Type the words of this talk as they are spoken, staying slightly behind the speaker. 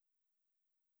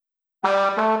Okay,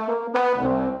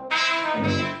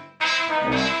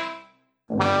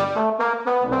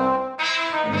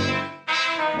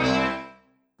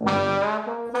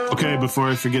 before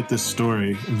I forget this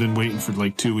story, I've been waiting for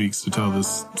like 2 weeks to tell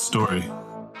this story.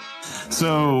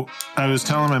 So I was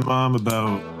telling my mom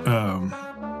about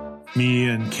me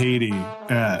and Katie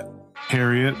at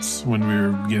Harriet's when we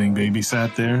were getting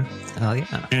babysat there. Oh,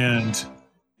 yeah. And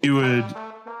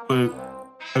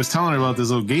I was telling her about this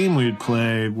little game we'd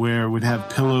play where we'd have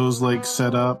pillows like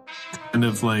set up kind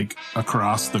of like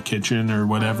across the kitchen or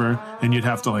whatever. And you'd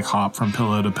have to like hop from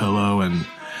pillow to pillow. And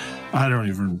I don't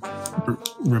even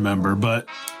remember. But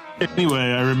anyway,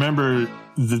 I remember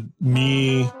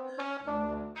me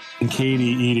and Katie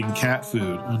eating cat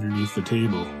food underneath the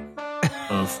table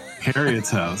of Harriet's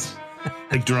house,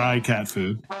 like dry cat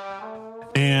food.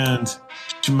 And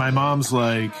my mom's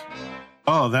like,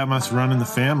 "Oh, that must run in the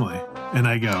family." And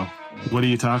I go, "What are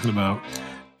you talking about?"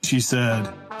 She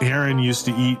said, "Aaron used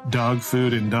to eat dog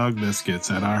food and dog biscuits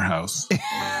at our house."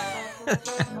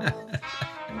 That's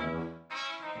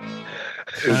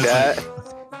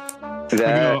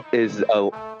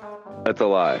a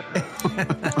lie.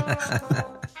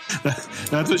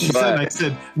 That's what she said. I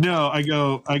said, no, I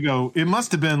go, it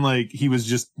must have been like he was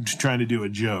just trying to do a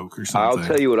joke or something. I'll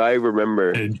tell you what I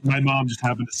remember. And my mom just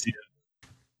happened to see it.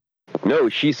 No,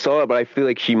 she saw it, but I feel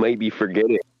like she might be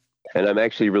forgetting. And I'm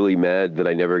actually really mad that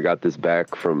I never got this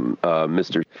back from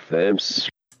Mr. Thamps.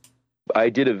 I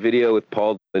did a video with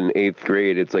Paul in 8th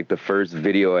grade. It's like the first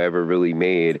video I ever really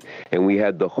made. And we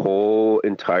had the whole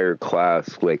entire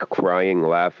class like crying,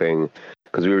 laughing,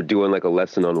 because we were doing like a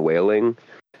lesson on whaling.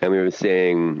 And we were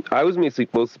saying, I was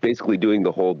basically doing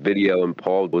the whole video, and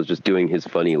Paul was just doing his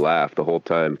funny laugh the whole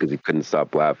time because he couldn't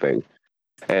stop laughing.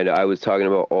 And I was talking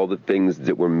about all the things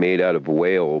that were made out of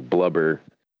whale blubber.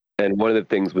 And one of the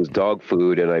things was dog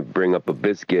food. And I bring up a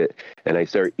biscuit and I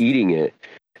start eating it.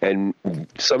 And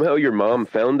somehow your mom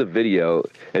found the video,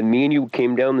 and me and you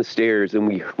came down the stairs, and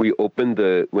we opened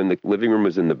when the living room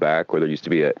was in the back where there used to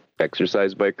be an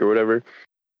exercise bike or whatever.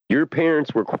 Your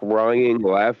parents were crying,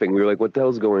 laughing. We were like, "What the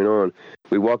hell's going on?"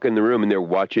 We walk in the room, and they're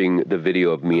watching the video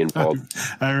of me and Paul.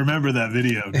 I remember that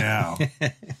video now.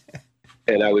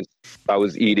 And I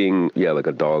was eating, like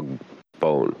a dog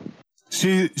bone.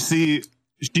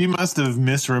 She must have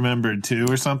misremembered too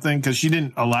or something, because she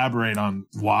didn't elaborate on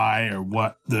why or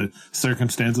what the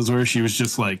circumstances were. She was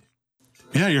just like,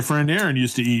 "Yeah, your friend Aaron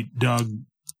used to eat dog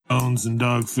bones and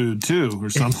dog food too," or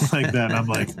something like that. And I'm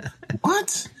like,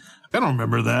 "What? I don't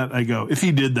remember that." I go, "If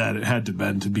he did that, it had to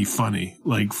be funny,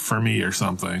 like for me or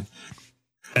something."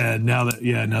 And now that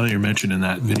you're mentioning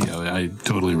that video, I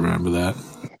totally remember that.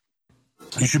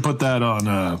 You should put that on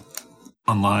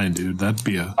online, dude. That'd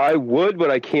be I would,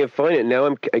 but I can't find it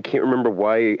now. I can't remember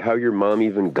how your mom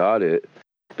even got it,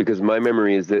 because my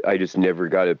memory is that I just never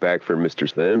got it back from Mr.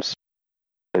 Sims,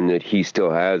 and that he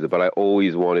still has it. But I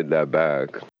always wanted that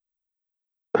back.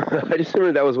 I just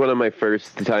remember that was one of my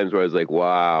first times where I was like,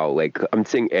 "Wow!" Like, I'm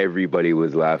saying, everybody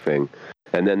was laughing.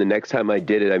 And then the next time I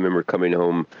did it, I remember coming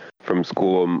home from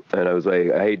school, and I was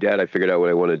like, "Hey, Dad, I figured out what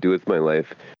I want to do with my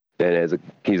life." And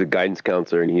he's a guidance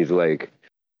counselor, and he's like,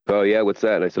 "Oh yeah, what's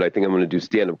that?" And I said, "I think I'm going to do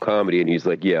stand-up comedy." And he's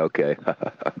like, "Yeah, okay."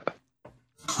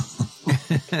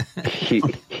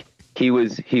 he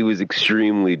was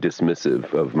extremely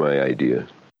dismissive of my idea.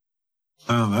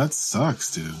 Oh, that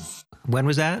sucks, dude. When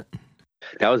was that?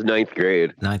 That was 9th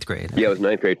grade. 9th grade. Yeah, it was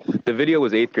 9th grade. The video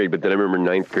was 8th grade, but then I remember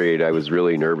 9th grade, I was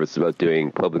really nervous about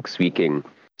doing public speaking,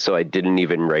 so I didn't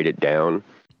even write it down.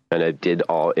 And I did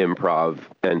all improv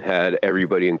and had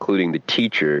everybody, including the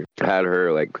teacher, had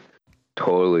her like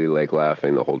totally like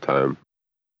laughing the whole time.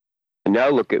 And now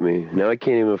look at me. Now I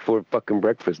can't even afford fucking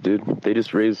breakfast, dude. They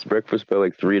just raised breakfast by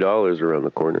like $3 around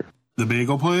the corner. The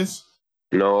bagel place?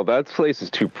 No, that place is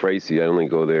too pricey. I don't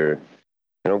go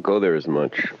there as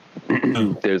much.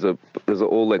 There's an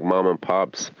old like mom and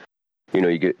pops.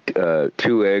 You get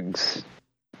 2 eggs,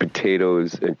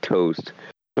 potatoes, and toast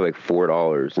for like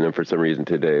 $4, and then for some reason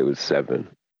today it was $7.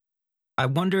 I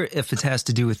wonder if it has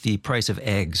to do with the price of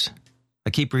eggs. I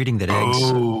keep reading that eggs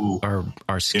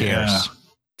are scarce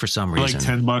for some reason.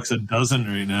 Like $10 a dozen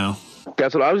right now.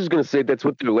 That's what I was just gonna say. That's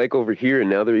what they're like over here, and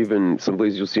now they're even some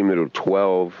places you'll see them at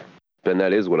 12. And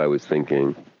that is what I was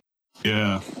thinking.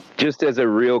 Yeah. Just as a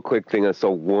real quick thing, I saw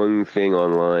one thing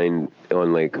online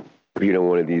on like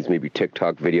one of these maybe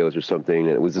TikTok videos or something,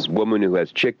 and it was this woman who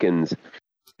has chickens,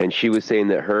 and she was saying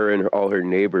that her and all her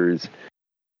neighbors,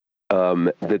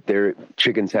 that their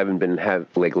chickens haven't been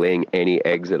laying any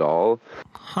eggs at all.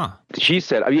 Huh. She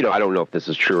said, I don't know if this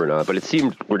is true or not, but it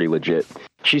seemed pretty legit.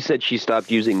 She said she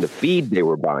stopped using the feed they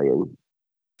were buying.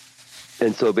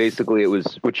 And so basically, it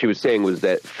was what she was saying was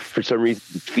that for some reason,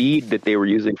 the feed that they were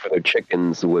using for their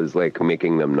chickens was like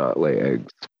making them not lay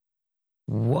eggs.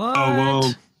 What? Oh,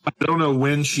 well, I don't know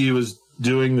when she was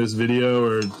doing this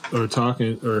video or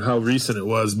talking or how recent it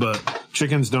was, but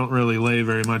chickens don't really lay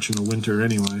very much in the winter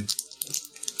anyway.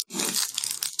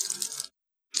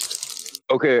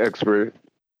 Okay, expert.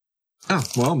 Oh,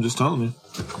 well, I'm just telling you.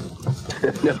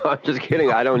 No, I'm just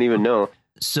kidding. I don't even know.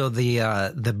 So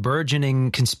the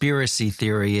burgeoning conspiracy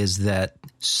theory is that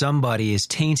somebody is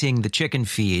tainting the chicken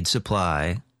feed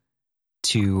supply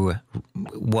to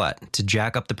what? To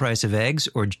jack up the price of eggs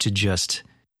or to just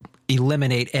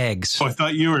eliminate eggs? Oh, I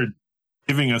thought you were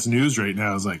giving us news right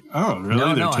now. I was like, oh,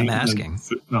 really? No, I'm asking.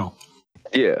 No.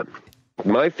 Yeah.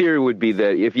 My theory would be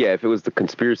that if it was the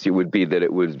conspiracy, it would be that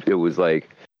it was like,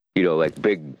 like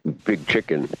big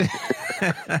chicken.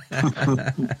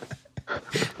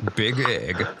 Big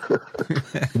egg.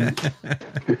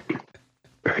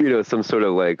 Some sort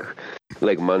of like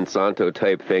Monsanto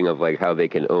type thing of like how they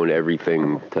can own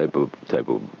everything type of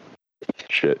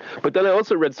shit. But then I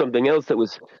also read something else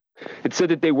it said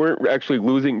that they weren't actually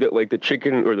losing, that like the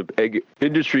chicken or the egg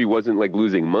industry wasn't like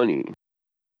losing money.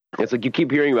 It's like you keep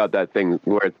hearing about that thing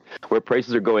where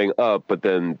prices are going up, but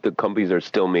then the companies are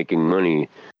still making money.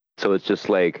 So it's just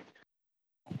like,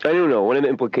 I don't know. One of the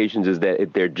implications is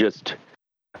that they're just,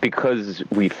 because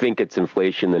we think it's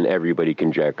inflation, then everybody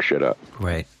can jack shit up.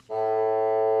 Right.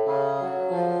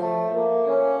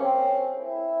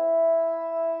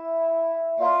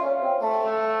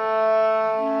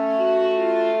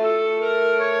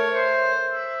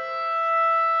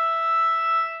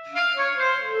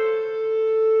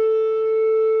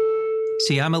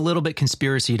 See, I'm a little bit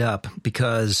conspiracied up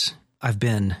because I've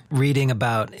been reading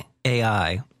about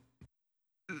AI.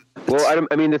 Well,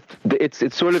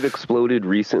 it's sort of exploded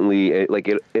recently,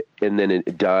 and then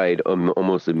it died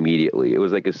almost immediately. It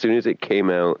was like as soon as it came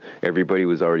out, everybody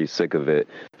was already sick of it.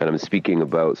 And I'm speaking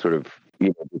about sort of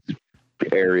this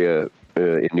area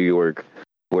in New York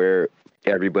where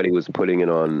everybody was putting it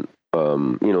on,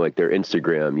 like their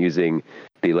Instagram, using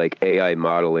the like AI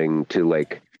modeling to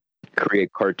like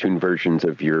create cartoon versions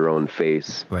of your own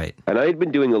face. Right. And I had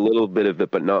been doing a little bit of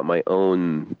it, but not my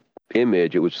own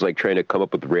image. It was just like trying to come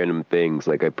up with random things.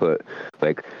 Like I put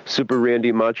like Super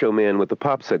Randy Macho Man with a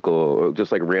popsicle, or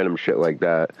just like random shit like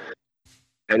that.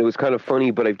 And it was kind of funny,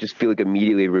 but I just feel like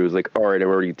immediately it was like, all right, I'm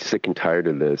already sick and tired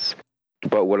of this.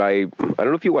 But I don't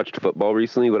know if you watched football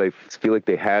recently, but I feel like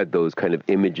they had those kind of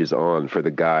images on for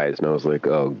the guys. And I was like,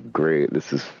 oh, great,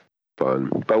 this is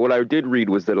fun. But what I did read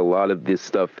was that a lot of this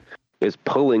stuff is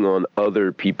pulling on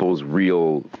other people's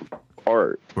real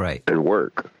art and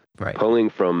work. Right. Pulling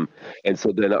from, and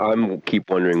so then I'm keep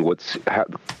wondering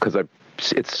because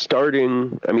it's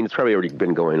starting. I mean, it's probably already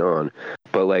been going on,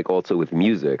 but like also with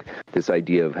music, this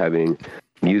idea of having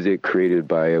music created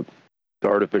by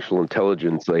artificial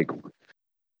intelligence, like,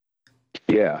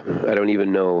 yeah, I don't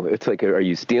even know. It's like, are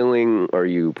you stealing? Are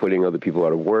you putting other people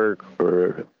out of work?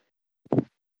 Or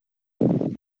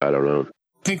I don't know.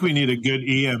 I think we need a good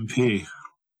EMP.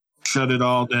 Shut it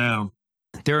all down.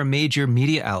 There are major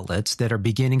media outlets that are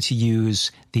beginning to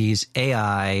use these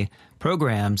AI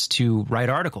programs to write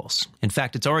articles. In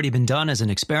fact, it's already been done as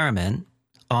an experiment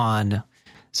on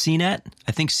CNET.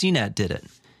 I think CNET did it.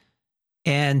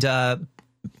 And the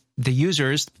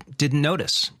users didn't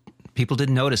notice. People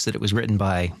didn't notice that it was written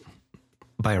by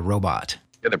a robot.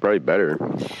 Yeah, they're probably better.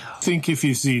 I think if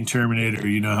you've seen Terminator,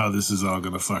 you know how this is all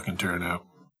going to fucking turn out.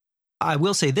 I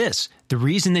will say this. The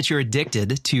reason that you're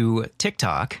addicted to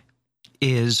TikTok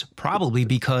is probably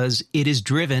because it is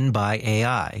driven by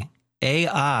AI.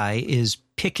 AI is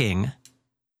picking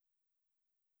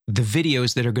the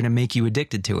videos that are going to make you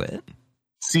addicted to it.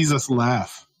 Sees us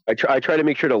laugh. I try to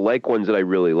make sure to like ones that I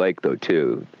really like, though,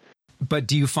 too. But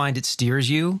do you find it steers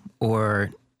you,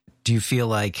 or do you feel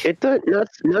like it does?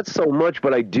 Not so much,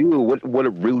 but I do. What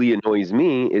really annoys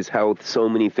me is how so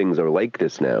many things are like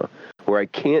this now, where I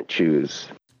can't choose.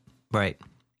 Right.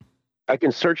 I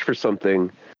can search for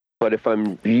something, but if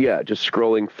I'm just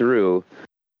scrolling through,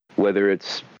 whether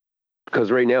it's because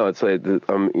right now it's like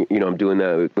I'm doing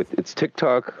that with it's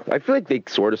TikTok. I feel like they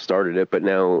sort of started it, but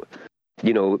now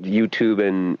YouTube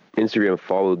and Instagram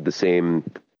followed the same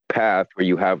path where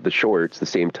you have the shorts, the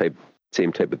same type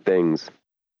of things.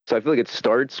 So I feel like it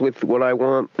starts with what I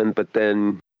want, but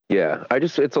then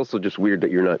it's also just weird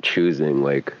that you're not choosing.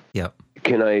 Like,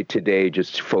 can I today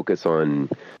just focus on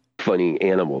funny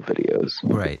animal videos,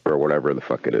 right, or whatever the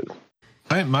fuck it is?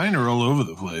 Mine are all over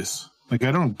the place. Like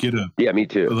I don't get me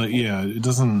too. Like, it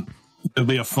doesn't. It'll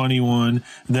be a funny one.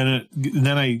 Then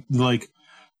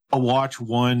I'll watch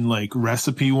one like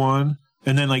recipe one,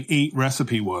 and then like 8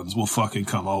 recipe ones will fucking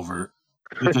come over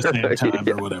at the same time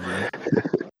or whatever.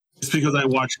 Just because I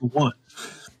watched one.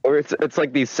 Or it's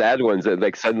like these sad ones that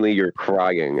like suddenly you're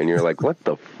crying and you're like, what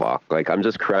the fuck? Like I'm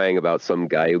just crying about some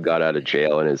guy who got out of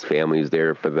jail and his family's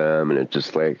there for them, and it's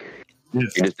just like you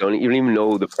don't even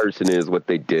know who the person is, what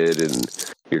they did,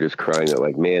 and you're just crying that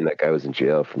like, man, that guy was in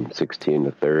jail from 16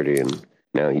 to 30 and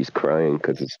now he's crying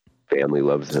because his family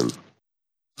loves him.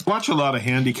 Watch a lot of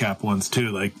handicap ones too,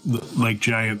 like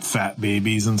giant fat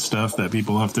babies and stuff that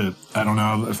people have to, I don't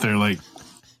know if they're like,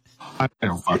 I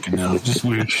don't fucking know. Just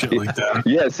weird shit like that.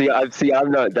 Yeah, I'm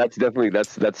not. That's definitely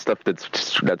that's stuff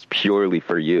that's purely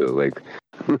for you. Like,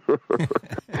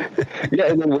 yeah.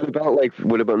 And then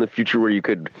what about in the future where you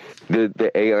could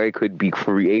the AI could be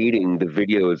creating the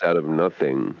videos out of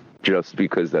nothing just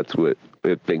because that's what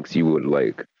it thinks you would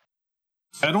like.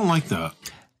 I don't like that.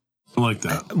 I like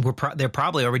that. They're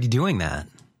probably already doing that.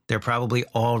 They're probably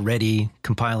already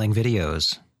compiling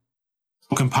videos.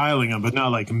 Compiling them, but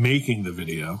not like making the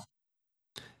video.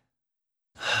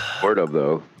 Sort of,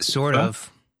 though. Sort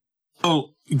of. Oh,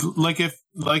 like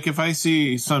if I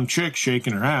see some chick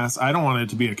shaking her ass, I don't want it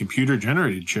to be a computer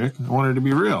generated chick. I want her to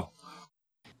be real.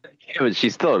 Yeah, but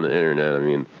she's still on the internet. I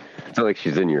mean, it's not like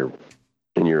she's in your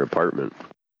apartment.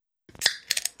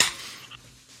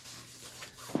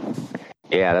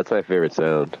 Yeah, that's my favorite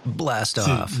sound. Blast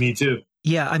off. Me too.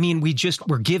 Yeah, I mean,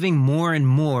 we're giving more and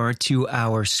more to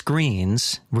our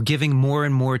screens. We're giving more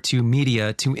and more to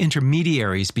media, to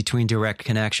intermediaries between direct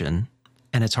connection.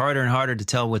 And it's harder and harder to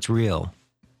tell what's real.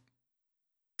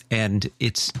 And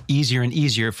it's easier and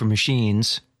easier for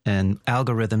machines and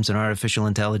algorithms and artificial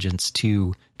intelligence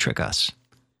to trick us.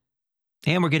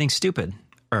 And we're getting stupider,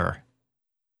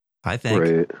 I think.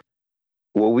 Right.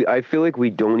 Well, I feel like we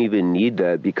don't even need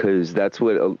that because that's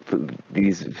what all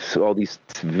these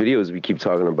videos we keep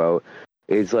talking about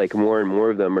is like more and more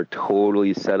of them are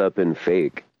totally set up and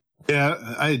fake. Yeah,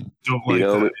 I don't like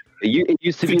that. It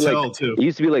used to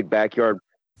be like backyard.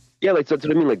 Yeah, like that's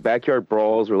what I mean, like backyard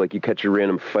brawls where like you catch a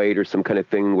random fight or some kind of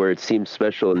thing where it seems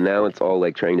special, and now it's all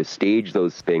like trying to stage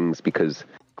those things because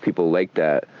people like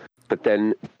that. But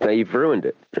then now you've ruined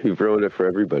it. You've ruined it for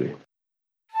everybody.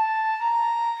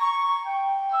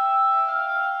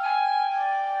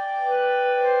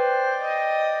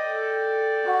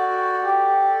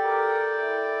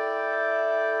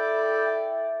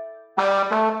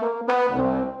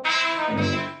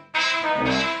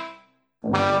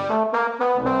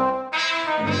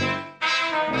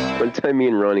 One time me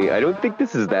and Ronnie, I don't think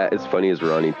this is that as funny as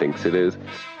Ronnie thinks it is,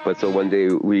 but so one day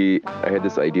I had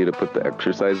this idea to put the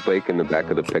exercise bike in the back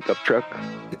of the pickup truck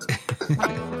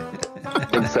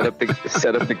and set up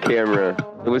the camera.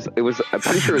 It was I'm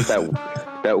pretty sure it was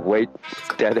that white,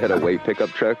 Dad had a white pickup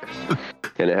truck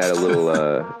and it had a little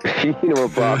a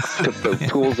box to put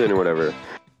tools in or whatever.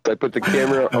 So I put the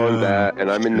camera on that, and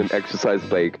I'm in the exercise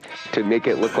bike to make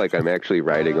it look like I'm actually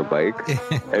riding a bike.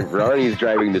 And Ronnie's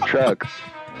driving the truck.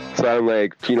 So I'm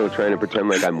like, trying to pretend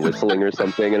like I'm whistling or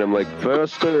something. And I'm like,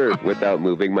 faster, without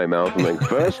moving my mouth. I'm like,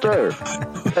 faster.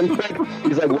 And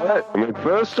he's like, what? I'm like,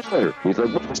 faster. He's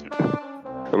like, what?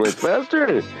 I'm like,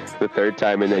 faster. The third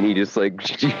time, and then he just like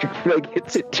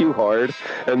hits it too hard,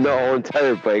 and the whole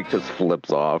entire bike just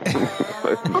flips off.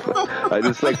 I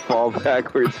just like fall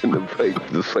backwards, and the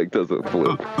bike just like doesn't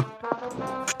flip.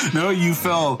 No, you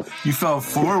fell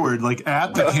forward like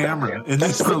at the camera, and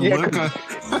that's the look.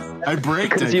 I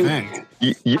braked. I think.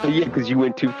 Yeah, because you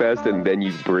went too fast, and then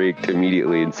you braked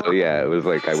immediately, and so yeah, it was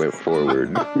like I went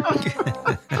forward.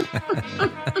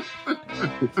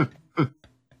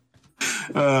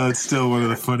 It's still one of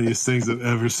the funniest things I've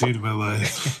ever seen in my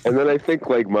life. And then I think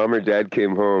like Mom or Dad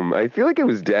came home. I feel like it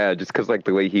was Dad, just because like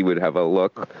the way he would have a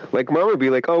look. Like Mom would be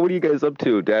like, "Oh, what are you guys up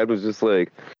to?" Dad was just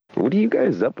like, "What are you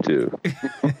guys up to?"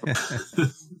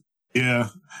 Yeah,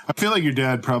 I feel like your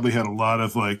dad probably had a lot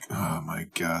of like, "Oh my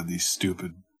God, these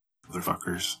stupid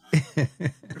motherfuckers!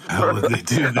 How did they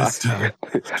do this time?"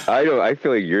 I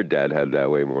feel like your dad had that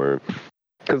way more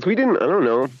because we didn't. I don't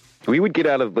know. We would get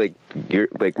out of like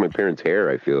my parents' hair,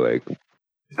 I feel like.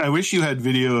 I wish you had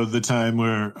video of the time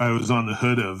where I was on the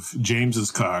hood of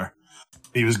James's car.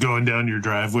 He was going down your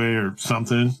driveway or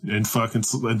something and fucking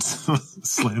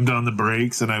slammed on the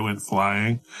brakes and I went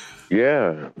flying.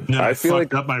 Yeah. No, I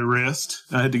fucked up my wrist.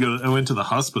 I went to the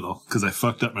hospital because I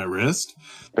fucked up my wrist.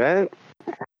 I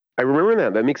remember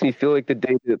that. That makes me feel like the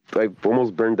day that I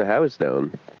almost burned the house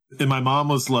down. And my mom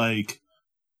was like,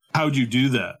 "How'd you do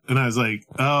that?" And I was like,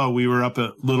 "Oh, we were up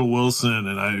at Little Wilson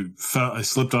and I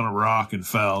slipped on a rock and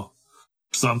fell."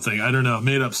 Something. I don't know.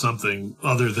 Made up something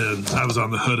other than I was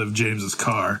on the hood of James's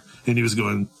car and he was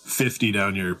going 50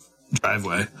 down your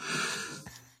driveway.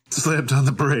 slammed on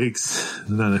the brakes,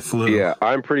 and then I flew. Yeah,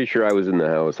 I'm pretty sure I was in the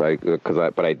house.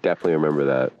 But I definitely remember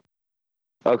that.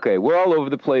 Okay, we're all over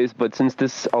the place, but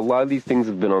since a lot of these things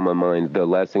have been on my mind, the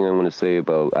last thing I want to say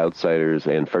about Outsiders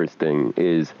and First Thing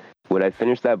is when I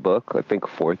finished that book, I think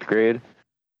 4th grade,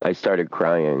 I started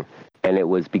crying, and it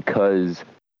was because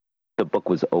the book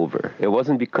was over. It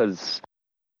wasn't because,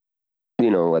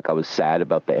 like I was sad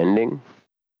about the ending.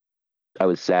 I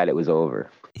was sad it was over.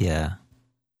 Yeah.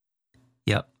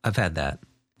 Yep, I've had that.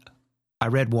 I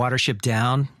read Watership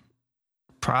Down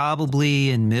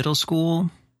probably in middle school.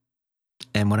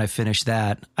 And when I finished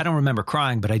that, I don't remember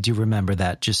crying, but I do remember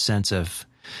that just sense of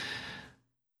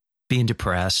being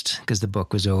depressed because the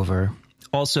book was over.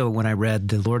 Also, when I read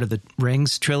the Lord of the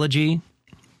Rings trilogy,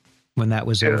 when that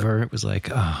was over, it was like,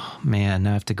 oh man, now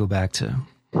I have to go back to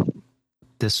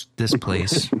this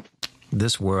place,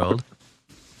 this world.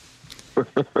 So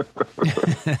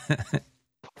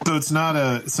it's not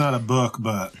a book,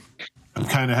 but I'm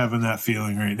kind of having that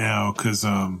feeling right now because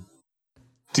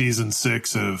season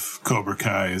 6 of Cobra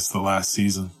Kai is the last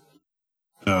season,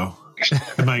 so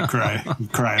I might cry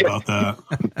about that.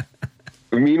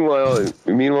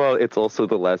 Meanwhile, it's also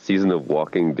the last season of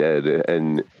Walking Dead,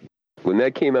 and when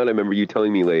that came out, I remember you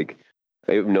telling me, like,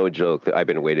 I have no joke that I've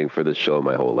been waiting for this show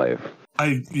my whole life.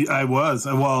 I was,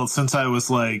 well, since I was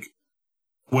like,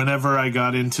 whenever I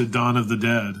got into Dawn of the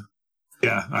Dead,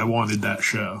 yeah, I wanted that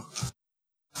show.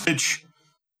 Which,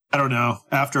 I don't know,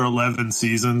 after 11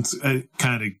 seasons, it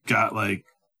kind of got, like,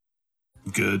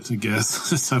 good, I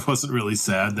guess. I wasn't really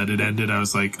sad that it ended. I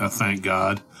was like, oh, thank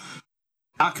God.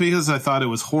 Not because I thought it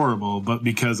was horrible, but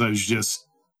because I was just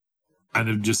kind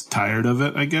of just tired of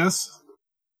it, I guess.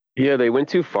 Yeah, they went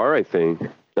too far, I think.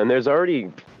 And there's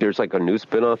like a new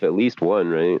spinoff, at least one,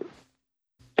 right?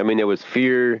 I mean, there was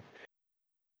Fear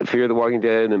of the Walking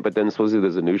Dead, but then supposedly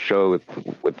there's a new show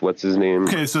with what's his name.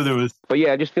 Okay, so there was. But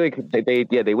yeah, I just feel like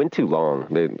they went too long.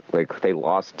 They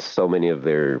lost so many of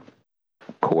their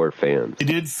core fans. They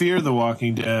did Fear the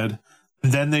Walking Dead.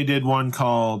 Then they did one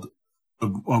called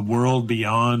A World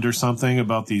Beyond or something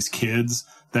about these kids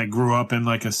that grew up in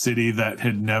like a city that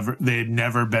had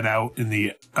never been out in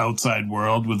the outside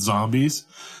world with zombies.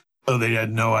 So they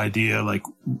had no idea like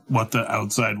what the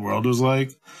outside world was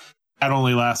like. That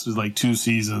only lasted like 2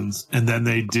 seasons. And then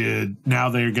now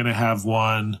they're going to have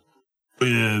one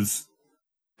with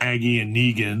Aggie and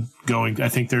Negan going. I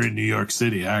think they're in New York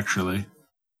City, actually.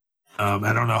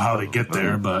 I don't know how they get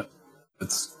there, but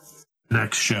it's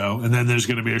next show. And then there's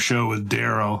going to be a show with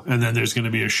Daryl, and then there's going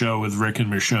to be a show with Rick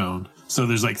and Michonne. So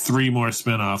there's like 3 more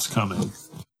spinoffs coming.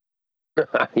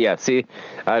 Yeah, see,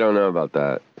 I don't know about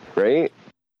that, right?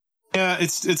 Yeah,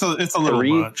 it's a little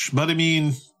much, but I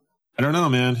mean, I don't know,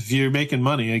 man. If you're making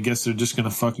money, I guess they're just going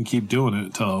to fucking keep doing it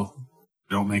until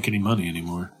they don't make any money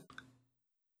anymore.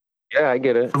 Yeah, I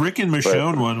get it. The Rick and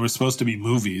Michonne one was supposed to be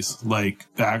movies, like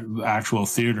actual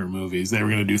theater movies. They were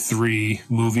going to do 3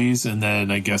 movies, and then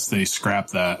I guess they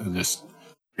scrapped that and just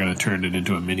going to turn it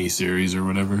into a mini series or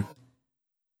whatever.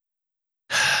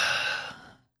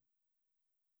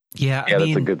 Yeah, I mean,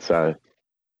 that's a good sign.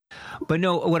 But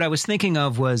no, what I was thinking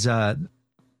of was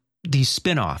these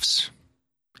spin-offs.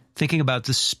 Thinking about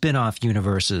the spin-off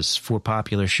universes for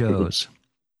popular shows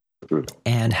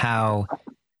and how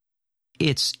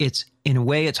it's in a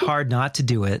way it's hard not to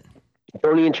do it.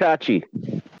 Tony and Chachi.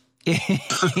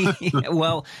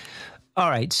 Well, all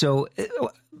right. So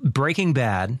Breaking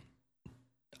Bad,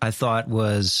 I thought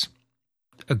was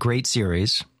a great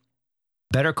series.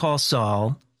 Better Call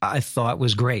Saul, I thought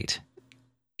was great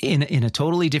in a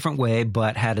totally different way,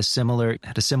 but had a similar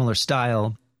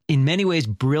style. In many ways,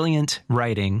 brilliant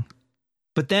writing.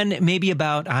 But then maybe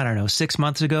about, 6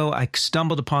 months ago, I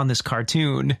stumbled upon this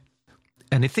cartoon,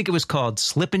 and I think it was called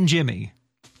Slippin' Jimmy.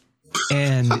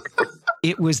 And and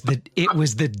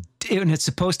it's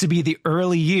supposed to be the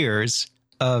early years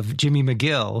of Jimmy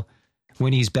McGill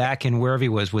when he's back in wherever he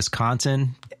was,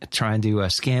 Wisconsin, trying to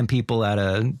scam people out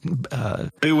of.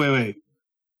 Wait.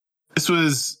 This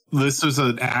was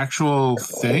an actual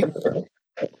thing?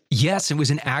 Yes, it was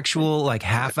an actual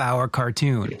half-hour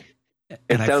cartoon.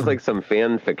 It sounds like some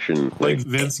fan fiction. Like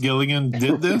Vince Gilligan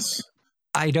did this?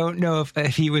 I don't know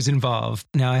if he was involved.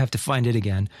 Now I have to find it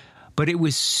again. But it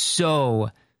was so,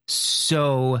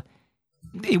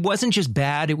 it wasn't just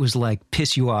bad. It was like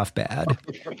piss you off bad.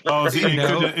 Oh,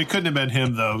 it couldn't have been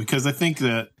him though, because I think he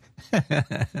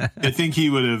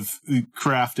would have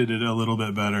crafted it a little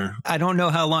bit better. I don't know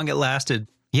how long it lasted.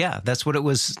 Yeah, that's what it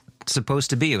was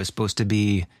supposed to be. It was supposed to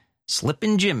be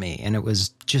Slippin' Jimmy, and it was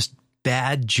just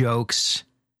bad jokes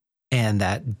and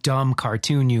that dumb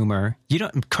cartoon humor.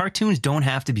 Cartoons don't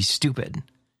have to be stupid.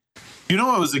 You know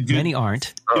what was a good? Many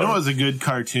aren't. You know what was a good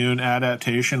cartoon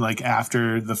adaptation? Like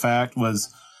after the fact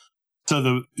was.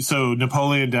 So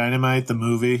Napoleon Dynamite, the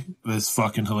movie, was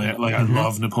fucking hilarious. Like I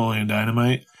love Napoleon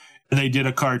Dynamite. And they did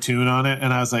a cartoon on it,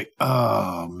 and I was like,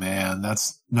 oh man,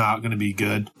 that's not going to be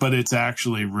good. But it's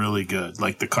actually really good.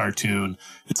 Like the cartoon.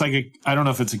 It's like I don't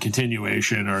know if it's a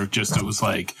continuation or just it was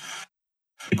like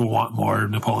people want more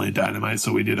Napoleon Dynamite,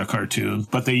 so we did a cartoon.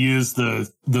 But they used the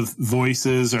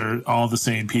voices are all the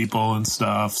same people and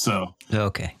stuff. So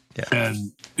Okay. Yeah.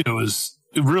 and it was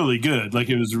really good. Like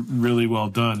it was really well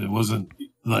done. It wasn't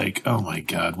like, oh my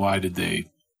God, why did they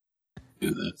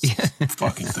do this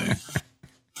fucking thing?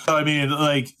 So, I mean,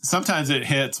 like sometimes it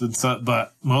hits,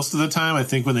 but most of the time, I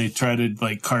think when they try to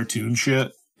like cartoon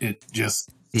shit, it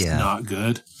just is not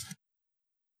good.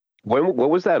 What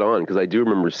was that on? Because I do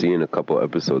remember seeing a couple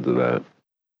episodes of that.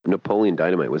 Napoleon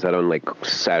Dynamite, was that on like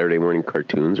Saturday morning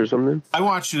cartoons or something? I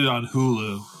watched it on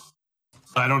Hulu.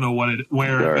 I don't know where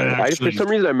Right. it actually. For some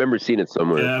reason, I remember seeing it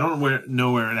somewhere. Yeah, I don't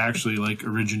know where it actually like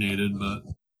originated, but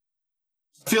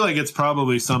I feel like it's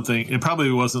probably something. It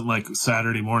probably wasn't like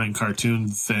Saturday morning cartoon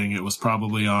thing. It was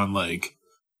probably on like.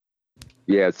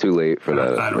 Yeah, it's too late for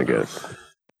that, I guess.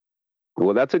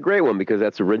 Well, that's a great one because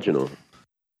that's original.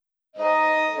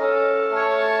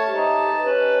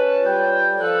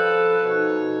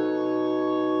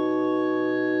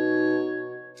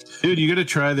 Dude, you got to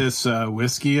try this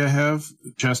whiskey I have.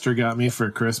 Chester got me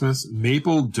for Christmas.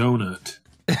 Maple Donut.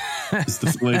 It's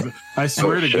the flavor. I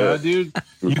swear to God, dude,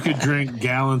 you could drink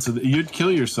gallons of it. You'd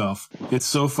kill yourself. It's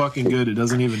so fucking good. It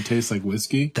doesn't even taste like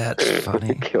whiskey. That's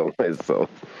funny. Kill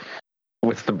myself.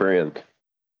 What's the brand?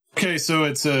 Okay, so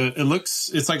it's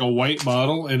like a white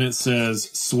bottle, and it says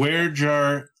Swear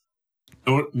Jar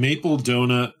Maple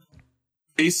Donut.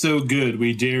 Tastes so good,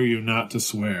 we dare you not to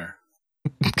swear.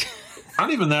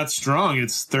 Not even that strong.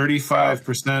 It's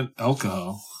 35%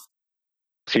 alcohol.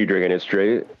 So you're drinking it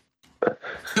straight?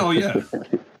 Oh yeah.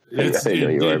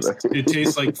 It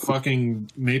tastes like fucking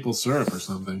maple syrup or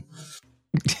something.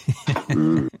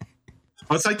 Well,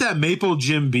 it's like that maple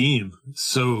Jim Beam.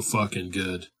 So fucking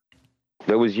good.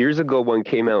 That was years ago. One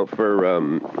came out for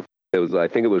I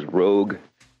think it was Rogue.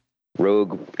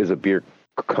 Rogue is a beer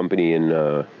company in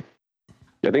I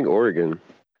think Oregon,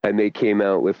 and they came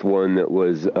out with one that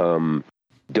was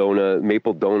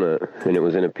maple donut, and it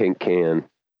was in a pink can.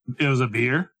 It was a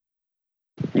beer?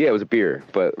 Yeah, it was a beer,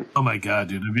 but oh my God,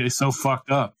 dude, it'd be so fucked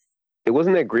up. It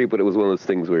wasn't that great, but it was one of those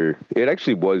things where it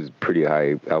actually was pretty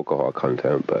high alcohol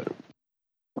content, but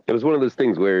it was one of those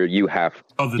things where you have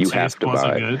to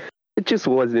buy. Good? It just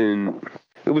wasn't.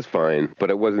 It was fine, but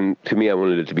it wasn't. To me, I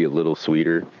wanted it to be a little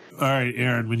sweeter. All right,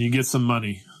 Aaron, when you get some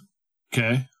money,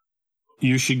 okay,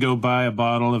 you should go buy a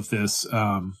bottle of this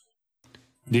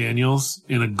Daniels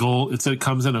in a gold. It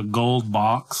comes in a gold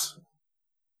box.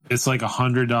 It's like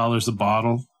 $100 a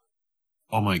bottle.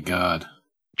 Oh my God.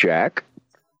 Jack?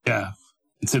 Yeah.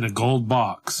 It's in a gold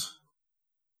box.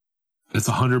 It's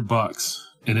 $100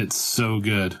 and it's so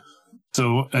good.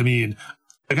 So, I mean,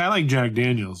 like I like Jack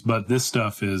Daniels, but this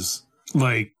stuff is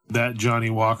like that Johnny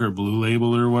Walker Blue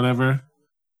Label or whatever.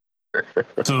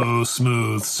 So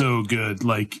smooth, so good.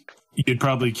 Like you'd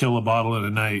probably kill a bottle in a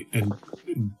night and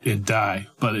die,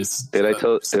 but it's. Did I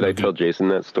tell Jason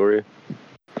that story?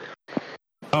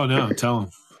 Oh no, tell him.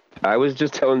 I was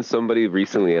just telling somebody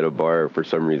recently at a bar for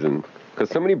some reason because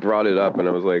somebody brought it up and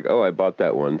I was like, "Oh, I bought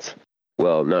that once."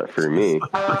 Well, not for me. You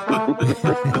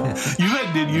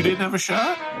didn't have a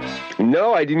shot?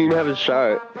 No, I didn't even have a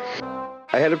shot.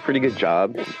 I had a pretty good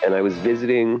job and I was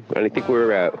visiting, and I think we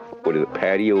were at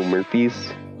Patio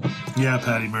Murphy's. Yeah,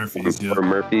 Patty Murphy's. Yeah. Or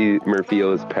Murphy's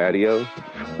Patio.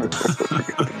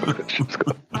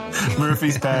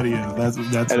 Murphy's Patio. That's.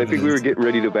 And I think we were getting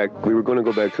ready we were going to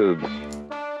go back to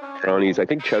Ronnie's. I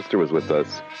think Chester was with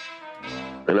us,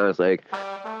 and I was like,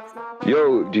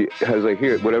 "Yo," I was like,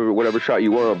 "Here, whatever shot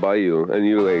you want, I'll buy you." And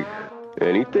you were like,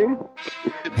 "Anything?"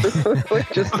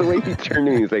 Like, just the way he turned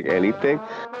to me, he's like, "Anything?"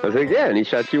 I was like, "Yeah," and he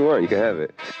shot you one, you can have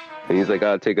it. And he's like,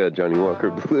 "I'll take a Johnny Walker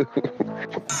Blue."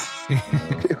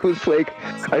 It was like,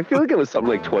 I feel like it was something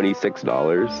like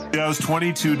 $26. Yeah, it was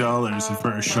 $22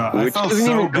 for a shot. Which I felt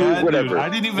so bad, whatever. dude. I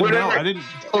didn't even know. I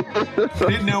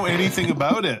didn't know anything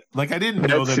about it. Like I didn't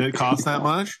know that it cost that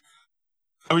much.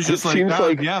 I was just like,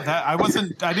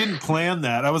 I didn't plan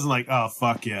that. I wasn't like, oh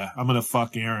fuck yeah, I'm gonna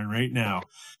fuck Aaron right now.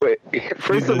 Wait,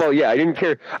 first of all, yeah, I didn't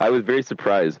care. I was very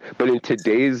surprised. But in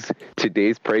today's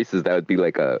prices, that would be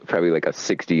probably like a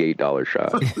 $68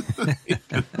 shot.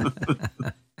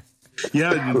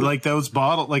 Yeah, like those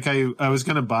bottle. Like I was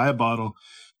gonna buy a bottle.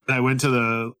 And I went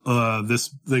to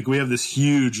we have this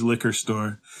huge liquor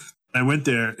store. I went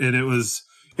there and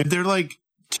it They're like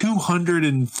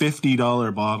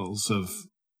 $250 bottles of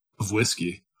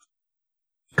whiskey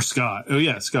or scotch. Oh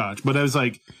yeah, scotch. But I was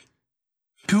like,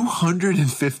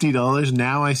 $250.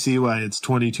 Now I see why it's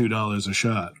 $22 a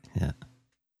shot. Yeah.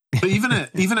 But even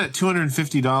at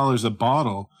 $250 a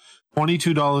bottle,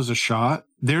 $22 a shot,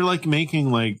 they're like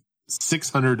making like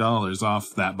 $600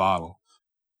 off that bottle.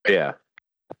 Yeah.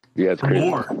 Yeah, it's crazy.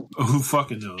 More. Who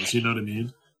fucking knows? You know what I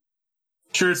mean?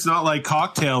 Sure, it's not like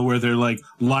Cocktail where they're like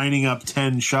lining up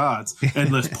 10 shots and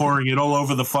just pouring it all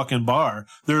over the fucking bar.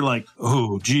 They're like,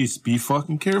 oh, geez, be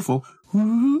fucking careful.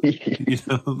 You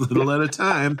know, a little at a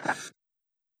time.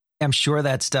 I'm sure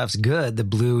that stuff's good. The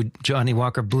blue Johnny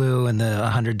Walker Blue and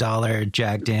the $100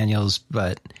 Jack Daniels,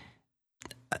 but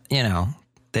you know,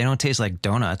 they don't taste like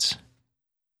donuts.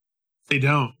 They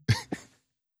don't.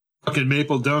 Fucking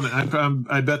maple donut.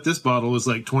 I bet this bottle was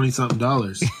like $20-something.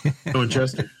 Oh, in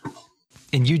Chester.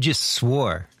 And you just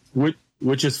swore.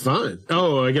 Which is fine.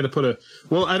 Oh, I got to put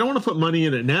well, I don't want to put money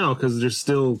in it now because there's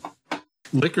still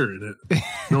liquor in it. I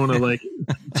don't want to like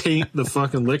taint the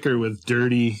fucking liquor with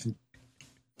dirty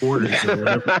orders or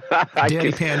whatever.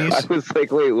 Dirty panties. I was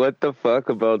like, wait, what the fuck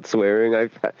about swearing?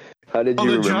 How did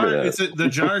you remember that? The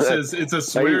jar says it's a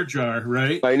swear jar,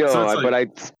 right? I know, So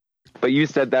but you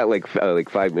said that like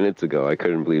 5 minutes ago. I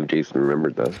couldn't believe Jason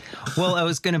remembered that. Well, I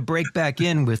was going to break back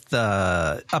in with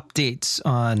updates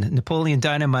on Napoleon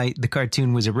Dynamite. The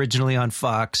cartoon was originally on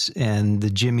Fox, and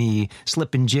the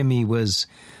Slippin' Jimmy was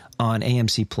on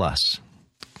AMC Plus.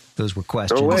 Those were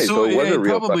questions. Oh, wait, so it was a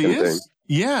real probably fucking is. thing.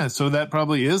 Yeah, so that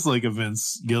probably is like a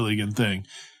Vince Gilligan thing.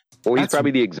 Well, he's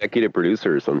probably the executive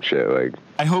producer or some shit. Like,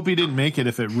 I hope he didn't make it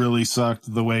if it really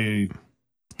sucked the way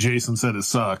Jason said it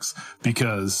sucks,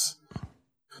 because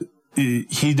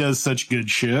he does such good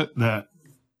shit that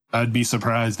I'd be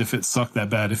surprised if it sucked that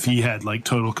bad if he had like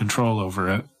total control over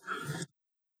it.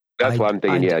 that's why I'm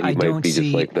thinking. He might be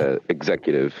just like the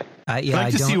executive. I'd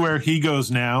like to see where he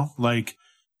goes now. Like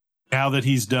now that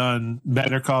he's done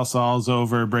Better Call Saul's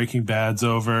over, Breaking Bad's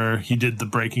over. He did the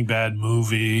Breaking Bad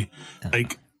movie.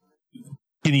 Like,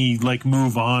 can he like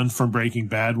move on from Breaking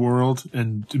Bad world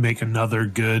and make another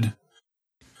good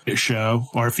show,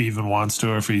 or if he even wants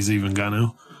to, or if he's even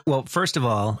gonna? Well, first of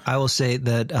all, I will say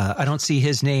that I don't see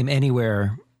his name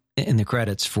anywhere in the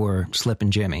credits for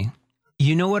Slippin' Jimmy.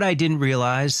 You know what I didn't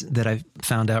realize that I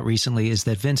found out recently is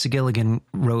that Vince Gilligan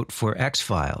wrote for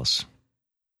X-Files.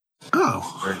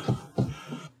 Oh.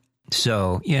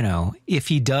 So, you know, if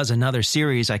he does another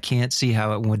series, I can't see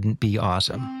how it wouldn't be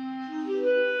awesome.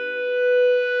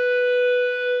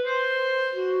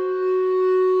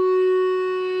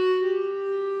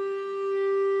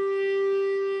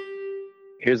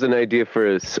 Here's an idea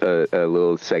for a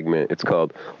little segment. It's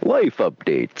called Life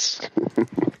Updates.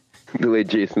 The way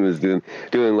Jason was doing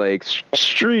like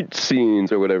street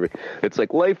scenes or whatever. It's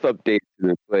like Life Updates,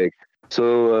 and it's like,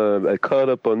 so I caught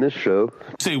up on this show.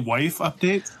 Say wife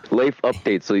updates? Life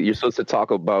Updates. So you're supposed to talk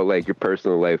about like your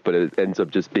personal life, but it ends up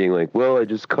just being like, well, I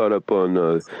just caught up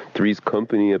on Three's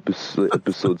Company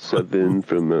episode 7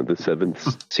 from the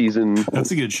 7th season.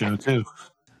 That's a good show too.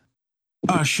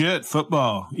 Oh shit!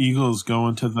 Football. Eagles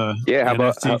going to the How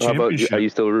NFC Championship. Are you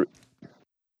still?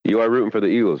 You are rooting for the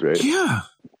Eagles, right? Yeah,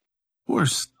 of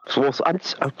course. So I'm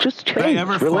just Did I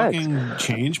ever fucking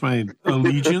change my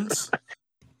allegiance?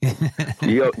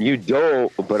 You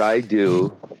don't, but I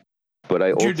do. But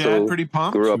I also your dad pretty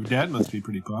pumped? grew up. Your dad must be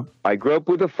pretty pumped. I grew up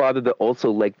with a father that also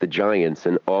liked the Giants,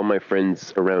 and all my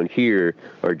friends around here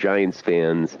are Giants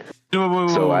fans.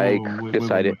 So I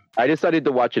decided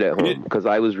to watch it at home because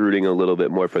I was rooting a little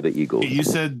bit more for the Eagles. You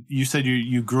said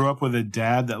you grew up with a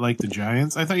dad that liked the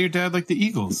Giants. I thought your dad liked the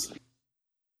Eagles.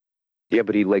 Yeah,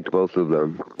 but he liked both of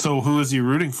them. So who was he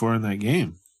rooting for in that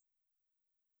game?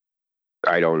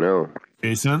 I don't know.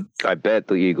 Jason? I bet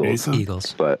the Eagles. Jason?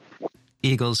 Eagles. But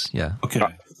Eagles, yeah. Okay.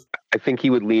 I think he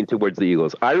would lean towards the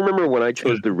Eagles. I remember when I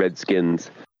chose the Redskins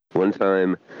one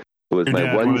time. It was Your my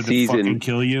dad one wanted season. to fucking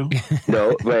kill you?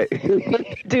 No, but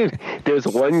dude, there's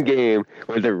one game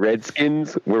where the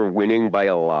Redskins were winning by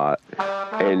a lot,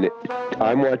 and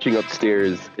I'm watching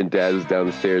upstairs, and Dad was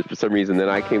downstairs for some reason. Then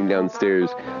I came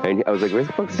downstairs, and I was like, "Where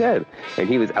the fuck's Dad?" And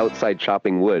he was outside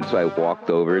chopping wood. So I walked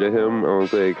over to him. I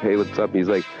was like, "Hey, what's up?" He's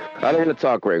like, "I don't want to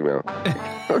talk right now."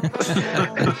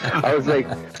 I was like,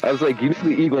 "You know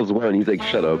the Eagles won." He's like,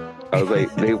 "Shut up." I was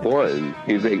like, "They won."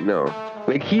 He's like, "No."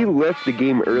 Like, he left the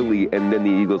game early, and then the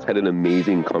Eagles had an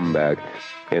amazing comeback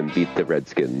and beat the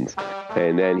Redskins.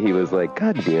 And then he was like,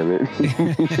 God damn it.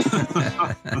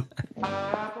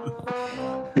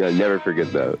 Yeah, I'll never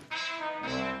forget that.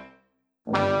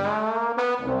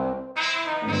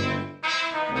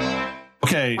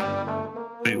 Okay.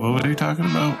 Wait, what were you talking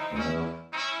about?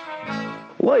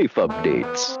 Life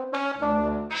updates.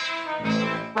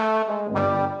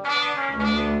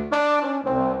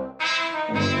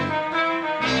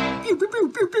 Pew, pew, pew,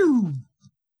 pew, pew.